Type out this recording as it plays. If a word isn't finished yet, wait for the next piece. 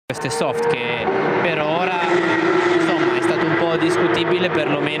Queste soft che per ora insomma è stato un po' discutibile,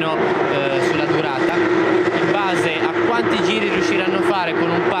 perlomeno sulla durata. In base a quanti giri riusciranno a fare con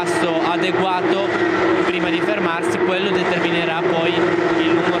un passo adeguato prima di fermarsi, quello determinerà poi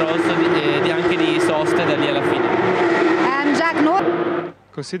il numero anche di soste da lì alla fine.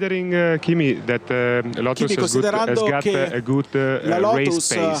 Considering Kimi that Lotus has got a good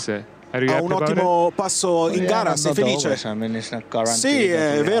race pace. Ha un ottimo passo in gara, sei felice? Sì,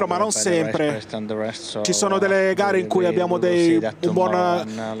 è vero, ma non sempre. Ci sono delle gare in cui abbiamo un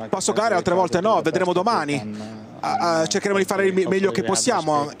buon passo gara, altre volte no, vedremo domani. Cercheremo di fare il meglio che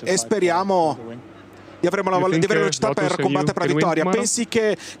possiamo e speriamo di avere velocità per combattere per la vittoria. Pensi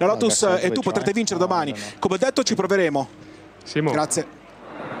che la Lotus e tu potrete vincere domani? Come ho detto, ci proveremo. Simo. Grazie.